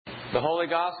The Holy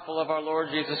Gospel of our Lord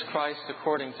Jesus Christ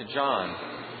according to John.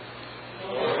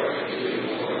 Glory to you,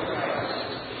 Lord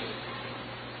Christ.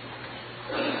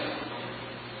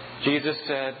 Jesus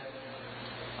said,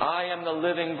 I am the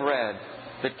living bread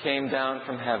that came down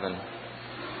from heaven.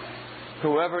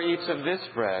 Whoever eats of this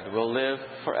bread will live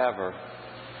forever.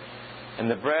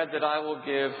 And the bread that I will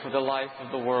give for the life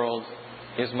of the world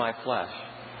is my flesh.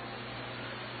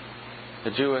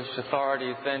 The Jewish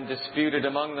authorities then disputed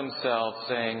among themselves,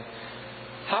 saying,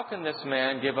 How can this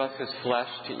man give us his flesh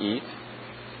to eat?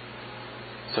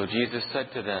 So Jesus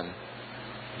said to them,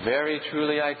 Very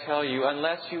truly I tell you,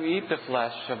 unless you eat the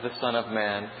flesh of the Son of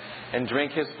Man and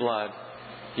drink his blood,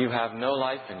 you have no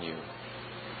life in you.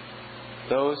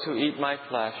 Those who eat my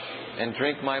flesh and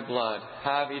drink my blood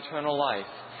have eternal life,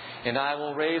 and I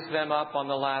will raise them up on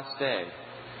the last day.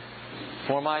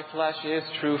 For my flesh is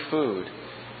true food,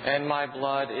 and my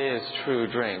blood is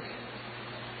true drink.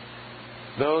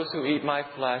 Those who eat my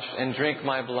flesh and drink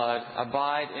my blood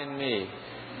abide in me,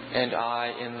 and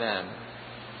I in them.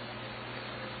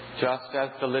 Just as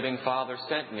the living Father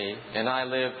sent me, and I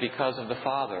live because of the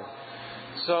Father,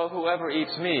 so whoever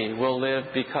eats me will live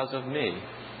because of me.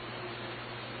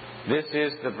 This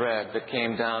is the bread that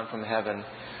came down from heaven,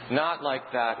 not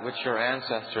like that which your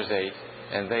ancestors ate,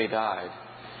 and they died.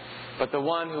 But the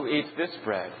one who eats this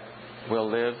bread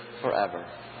will live forever.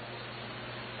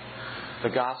 The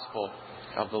Gospel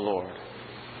of the Lord.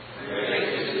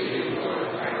 Praise to you, Lord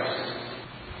Christ.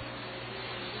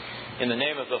 In the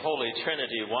name of the Holy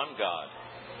Trinity, one God.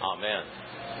 Amen.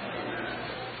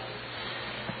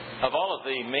 Of all of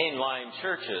the mainline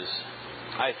churches,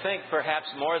 I think perhaps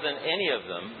more than any of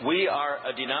them, we are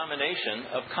a denomination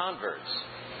of converts.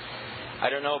 I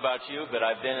don't know about you, but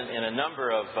I've been in a number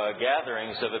of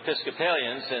gatherings of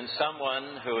Episcopalians, and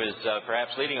someone who is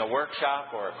perhaps leading a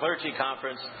workshop or a clergy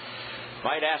conference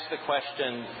might ask the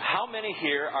question, how many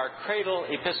here are cradle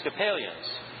Episcopalians?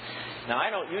 Now, I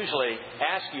don't usually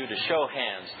ask you to show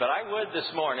hands, but I would this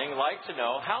morning like to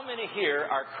know how many here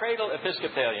are cradle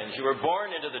Episcopalians. You were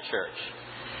born into the church,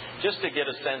 just to get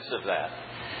a sense of that.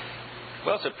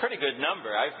 Well, it's a pretty good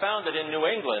number. I've found that in New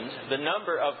England, the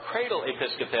number of cradle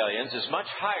Episcopalians is much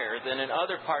higher than in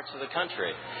other parts of the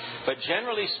country. But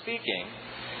generally speaking,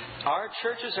 our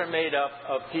churches are made up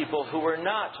of people who were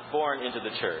not born into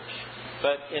the church,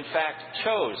 but in fact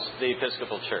chose the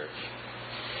Episcopal Church.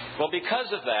 Well, because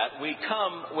of that, we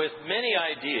come with many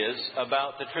ideas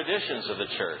about the traditions of the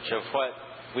church, of what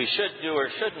we should do or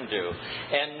shouldn't do.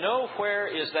 And nowhere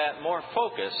is that more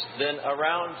focused than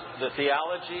around the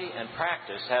theology and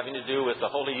practice having to do with the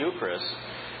Holy Eucharist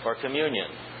or communion.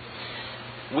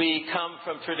 We come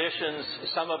from traditions,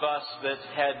 some of us, that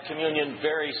had communion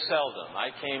very seldom.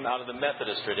 I came out of the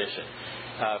Methodist tradition.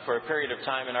 For a period of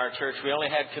time in our church, we only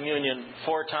had communion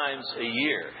 4 times a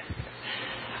year.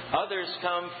 Others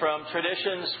come from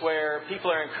traditions where people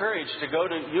are encouraged to go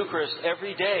to Eucharist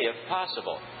every day if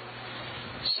possible.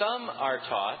 Some are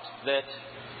taught that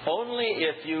only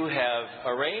if you have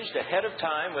arranged ahead of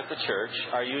time with the church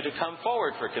are you to come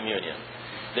forward for communion.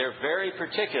 They're very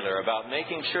particular about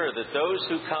making sure that those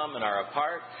who come and are a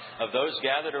part of those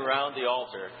gathered around the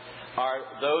altar are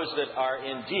those that are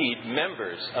indeed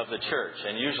members of the church.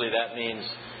 And usually that means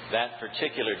that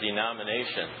particular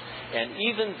denomination. And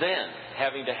even then,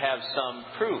 having to have some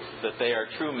proof that they are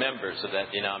true members of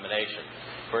that denomination.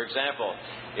 For example,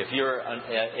 if you're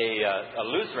a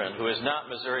Lutheran who is not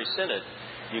Missouri Synod,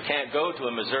 you can't go to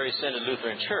a Missouri Synod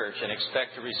Lutheran church and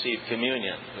expect to receive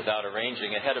communion without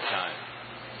arranging ahead of time.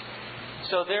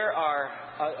 So there are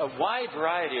a wide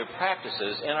variety of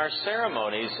practices, and our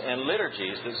ceremonies and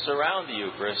liturgies that surround the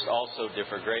Eucharist also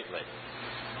differ greatly.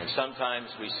 And sometimes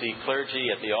we see clergy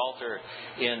at the altar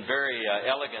in very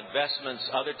elegant vestments,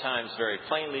 other times very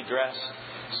plainly dressed,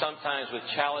 sometimes with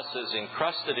chalices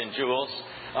encrusted in jewels,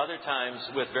 other times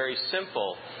with very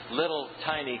simple little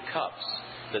tiny cups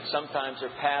that sometimes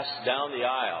are passed down the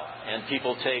aisle, and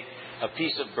people take a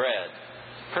piece of bread,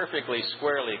 perfectly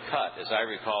squarely cut, as I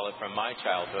recall it from my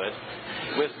childhood,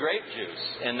 with grape juice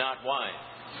and not wine.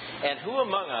 And who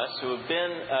among us who have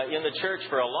been in the church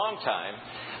for a long time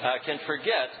can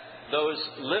forget those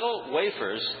little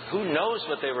wafers? Who knows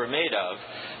what they were made of,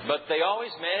 but they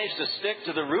always manage to stick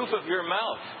to the roof of your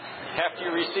mouth after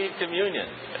you receive communion.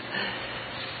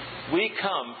 We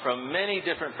come from many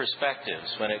different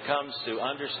perspectives when it comes to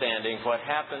understanding what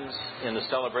happens in the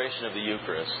celebration of the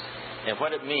Eucharist and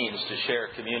what it means to share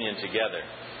communion together.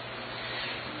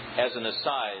 As an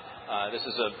aside, this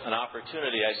is an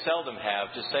opportunity I seldom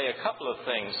have to say a couple of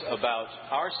things about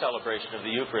our celebration of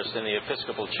the Eucharist in the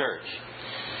Episcopal Church.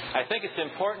 I think it's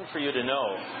important for you to know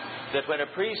that when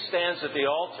a priest stands at the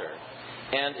altar,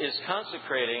 and is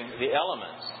consecrating the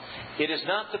elements. It is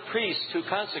not the priest who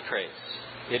consecrates.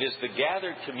 It is the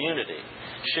gathered community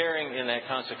sharing in that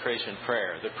consecration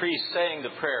prayer. The priest saying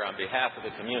the prayer on behalf of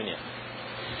the communion.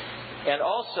 And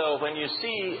also, when you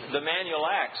see the manual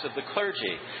acts of the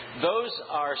clergy, those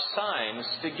are signs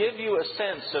to give you a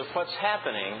sense of what's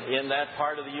happening in that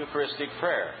part of the Eucharistic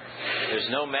prayer. There's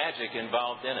no magic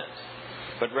involved in it,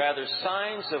 but rather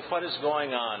signs of what is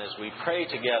going on as we pray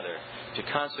together to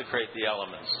consecrate the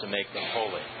elements, to make them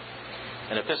holy.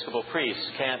 An Episcopal priest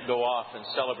can't go off and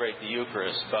celebrate the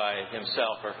Eucharist by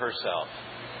himself or herself.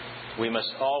 We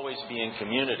must always be in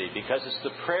community, because it's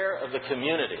the prayer of the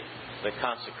community that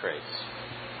consecrates.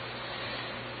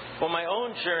 Well, my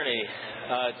own journey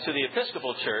to the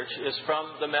Episcopal Church is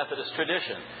from the Methodist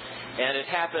tradition. And it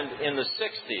happened in the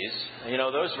 60s. You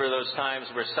know, those were those times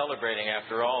we're celebrating,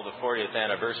 after all, the 40th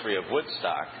anniversary of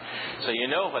Woodstock. So you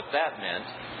know what that meant.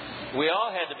 We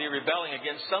all had to be rebelling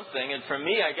against something, and for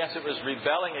me, I guess it was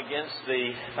rebelling against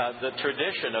the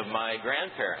tradition of my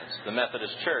grandparents, the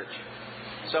Methodist Church.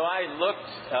 So I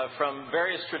looked from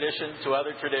various traditions to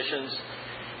other traditions,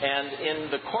 and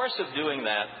in the course of doing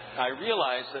that, I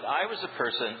realized that I was a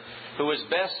person who was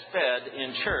best fed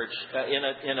in church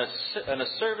in a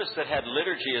service that had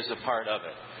liturgy as a part of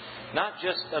it. Not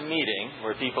just a meeting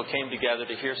where people came together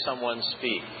to hear someone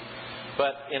speak,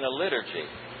 but in a liturgy.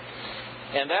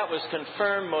 And that was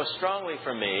confirmed most strongly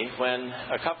for me when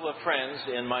a couple of friends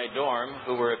in my dorm,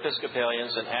 who were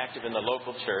Episcopalians and active in the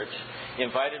local church,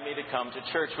 invited me to come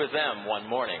to church with them one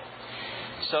morning.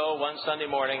 So one Sunday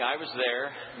morning, I was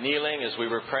there, kneeling as we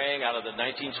were praying out of the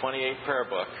 1928 prayer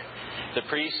book, the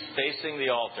priest facing the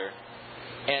altar.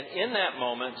 And in that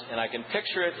moment, and I can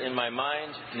picture it in my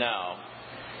mind now,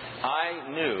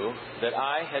 I knew that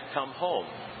I had come home.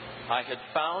 I had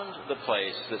found the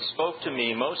place that spoke to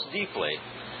me most deeply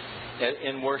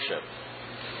in worship.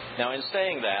 Now, in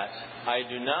saying that, I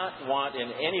do not want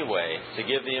in any way to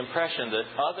give the impression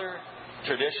that other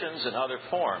traditions and other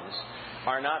forms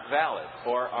are not valid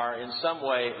or are in some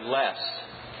way less.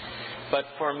 But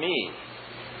for me,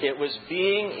 it was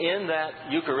being in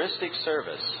that Eucharistic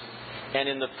service and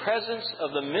in the presence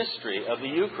of the mystery of the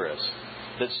Eucharist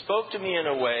that spoke to me in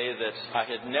a way that I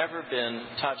had never been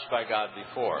touched by God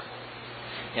before.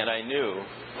 And I knew,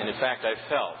 and in fact I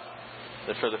felt,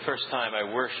 that for the first time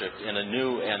I worshipped in a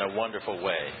new and a wonderful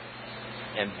way.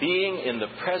 And being in the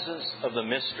presence of the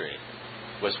mystery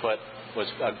was what was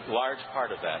a large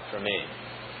part of that for me.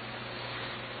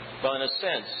 Well, in a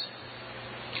sense,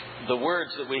 the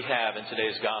words that we have in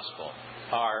today's gospel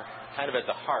are kind of at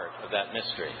the heart of that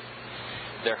mystery.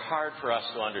 They're hard for us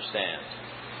to understand.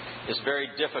 It's very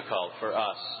difficult for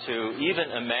us to even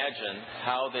imagine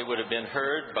how they would have been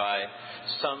heard by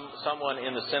someone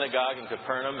in the synagogue in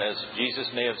Capernaum, as Jesus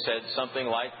may have said something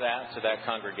like that to that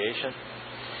congregation.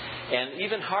 And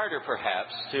even harder,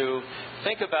 perhaps, to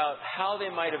think about how they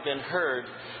might have been heard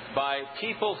by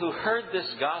people who heard this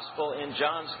gospel in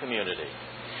John's community,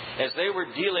 as they were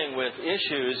dealing with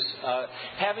issues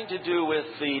having to do with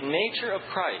the nature of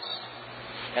Christ.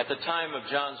 At the time of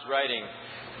John's writing,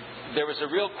 there was a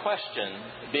real question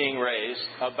being raised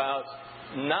about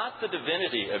not the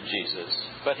divinity of Jesus,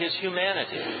 but his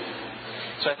humanity.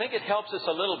 So I think it helps us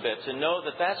a little bit to know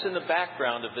that that's in the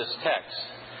background of this text.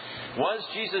 Was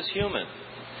Jesus human?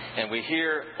 And we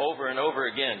hear over and over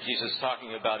again Jesus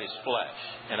talking about his flesh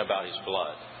and about his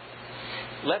blood.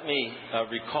 Let me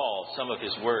recall some of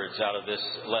his words out of this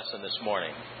lesson this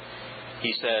morning.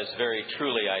 He says, "Very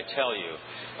truly I tell you,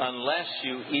 unless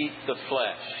you eat the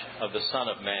flesh of the Son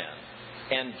of Man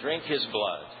and drink his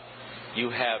blood, you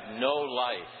have no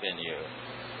life in you."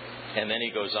 And then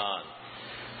he goes on,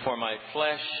 "For my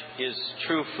flesh is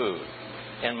true food,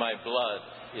 and my blood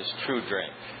is true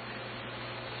drink."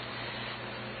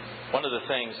 One of the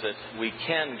things that we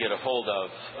can get a hold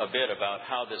of a bit about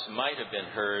how this might have been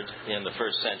heard in the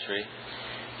first century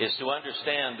is to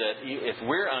understand that if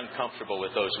we're uncomfortable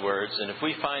with those words, and if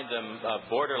we find them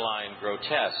borderline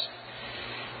grotesque,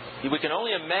 we can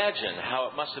only imagine how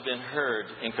it must have been heard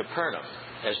in Capernaum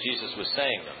as Jesus was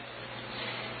saying them.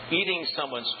 Eating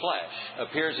someone's flesh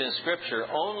appears in Scripture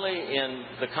only in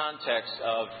the context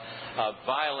of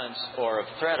violence or of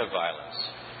threat of violence.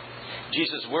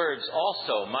 Jesus' words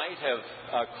also might have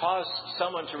caused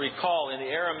someone to recall in the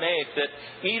Aramaic that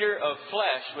eater of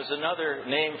flesh was another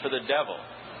name for the devil.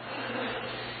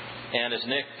 And as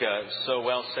Nick so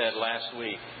well said last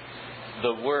week,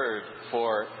 the word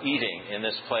for eating in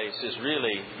this place is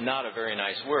really not a very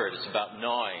nice word. It's about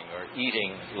gnawing or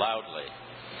eating loudly.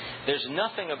 There's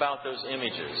nothing about those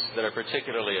images that are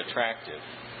particularly attractive.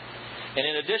 And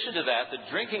in addition to that, the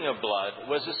drinking of blood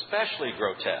was especially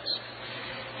grotesque.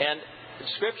 And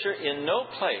Scripture in no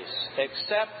place,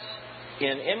 except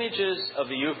in images of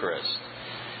the Eucharist,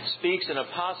 speaks in a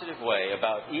positive way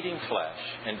about eating flesh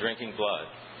and drinking blood.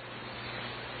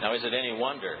 Now, is it any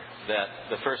wonder that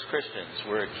the first Christians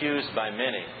were accused by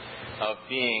many of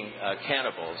being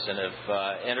cannibals and of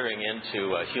entering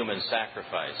into human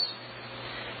sacrifice?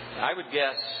 I would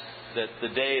guess that the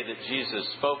day that Jesus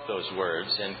spoke those words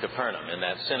in Capernaum, in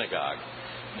that synagogue,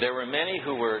 there were many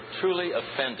who were truly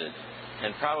offended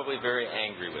and probably very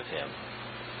angry with him.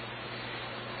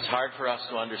 It's hard for us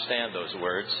to understand those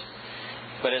words,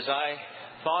 but as I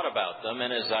thought about them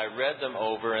and as I read them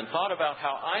over and thought about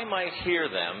how I might hear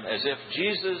them as if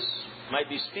Jesus might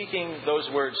be speaking those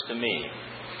words to me,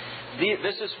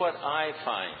 this is what I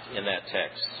find in that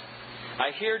text.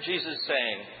 I hear Jesus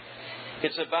saying,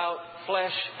 it's about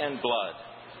flesh and blood.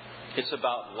 It's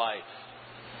about life,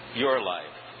 your life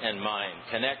and mine,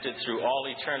 connected through all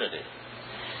eternity.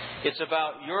 It's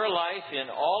about your life in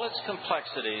all its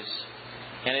complexities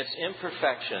and its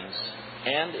imperfections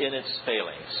and in its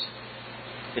failings.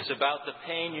 It's about the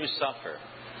pain you suffer,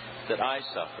 that I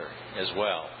suffer as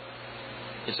well.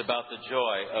 It's about the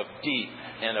joy of deep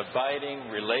and abiding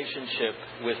relationship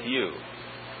with you.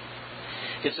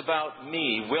 It's about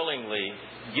me willingly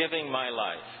giving my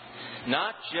life,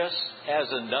 not just as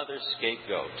another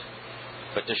scapegoat,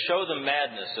 but to show the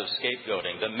madness of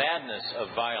scapegoating, the madness of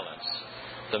violence,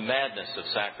 the madness of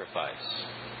sacrifice.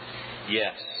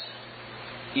 Yes,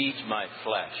 eat my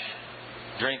flesh,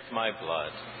 drink my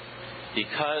blood,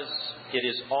 because it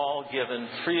is all given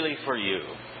freely for you,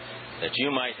 that you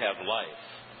might have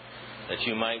life, that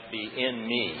you might be in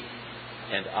me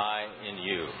and I in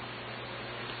you.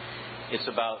 It's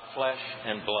about flesh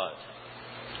and blood.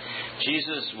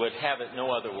 Jesus would have it no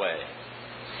other way.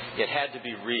 It had to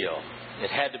be real. It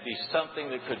had to be something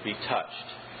that could be touched.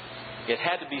 It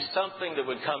had to be something that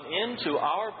would come into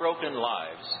our broken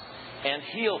lives and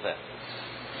heal them.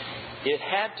 It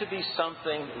had to be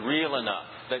something real enough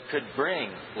that could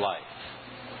bring life.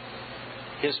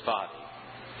 His body,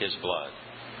 His blood.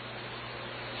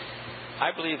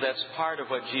 I believe that's part of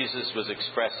what Jesus was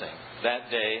expressing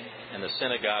that day in the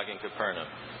synagogue in Capernaum.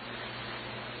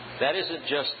 That isn't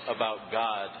just about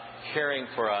God caring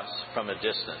for us from a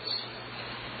distance.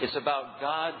 It's about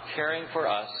God caring for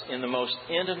us in the most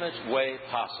intimate way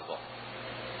possible.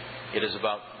 It is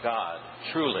about God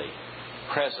truly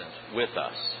present with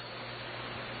us.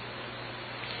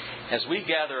 As we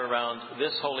gather around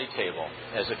this holy table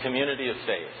as a community of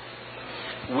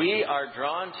faith, we are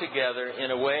drawn together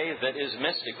in a way that is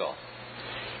mystical.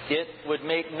 It would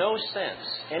make no sense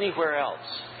anywhere else.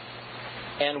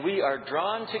 And we are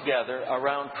drawn together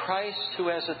around Christ who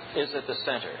is at the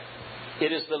center.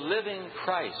 It is the living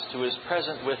Christ who is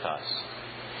present with us.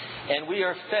 And we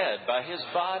are fed by His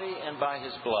body and by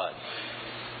His blood.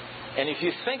 And if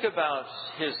you think about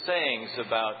His sayings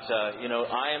about,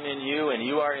 I am in you and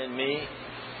you are in me,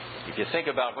 if you think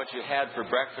about what you had for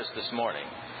breakfast this morning,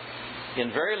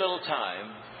 in very little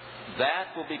time,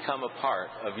 that will become a part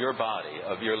of your body,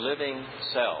 of your living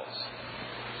cells.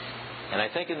 And I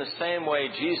think in the same way,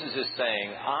 Jesus is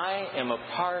saying, I am a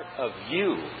part of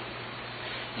you.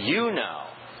 You now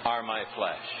are my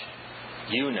flesh.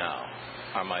 You now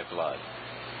are my blood.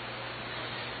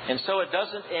 And so it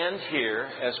doesn't end here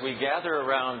as we gather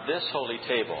around this holy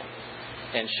table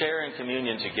and share in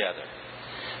communion together.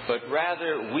 But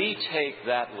rather, we take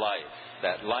that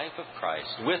life of Christ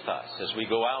with us as we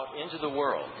go out into the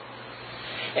world.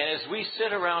 And as we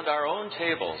sit around our own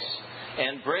tables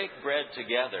and break bread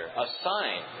together, a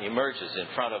sign emerges in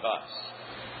front of us.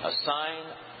 A sign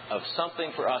of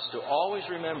something for us to always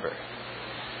remember.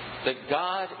 That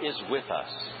God is with us.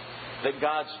 That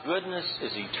God's goodness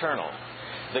is eternal.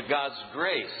 That God's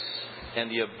grace and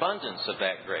the abundance of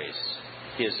that grace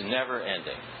is never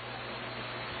ending.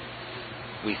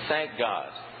 We thank God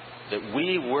that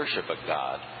we worship a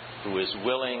God who is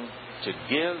willing to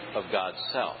give of God's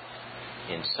self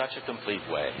in such a complete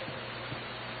way.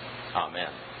 Amen.